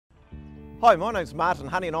Hi, my name's Martin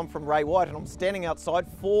Honey and I'm from Ray White and I'm standing outside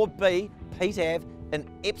 4B Peet Ave in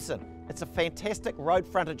Epsom. It's a fantastic road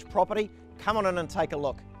frontage property. Come on in and take a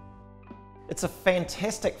look. It's a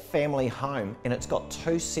fantastic family home and it's got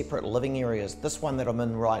two separate living areas. This one that I'm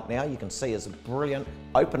in right now you can see is a brilliant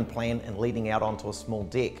open plan and leading out onto a small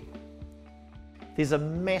deck. There's a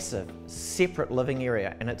massive separate living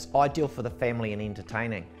area and it's ideal for the family and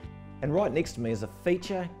entertaining. And right next to me is a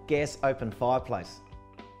feature gas open fireplace.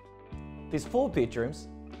 There's 4 bedrooms,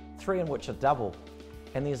 3 in which are double,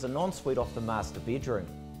 and there's an ensuite off the master bedroom.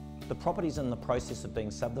 The property's in the process of being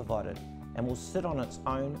subdivided and will sit on its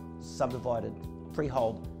own subdivided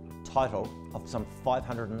freehold title of some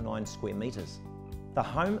 509 square metres. The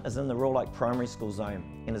home is in the Royal Oak Primary School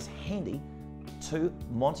zone and is handy to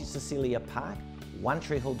Monte Cecilia Park, One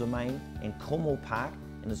Tree Hill Domain and Cornwall Park,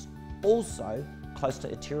 and is also close to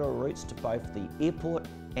arterial routes to both the airport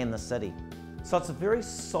and the city. So it's a very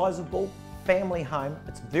sizable family home,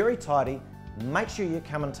 it's very tidy. Make sure you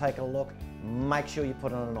come and take a look, make sure you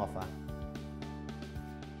put in an offer.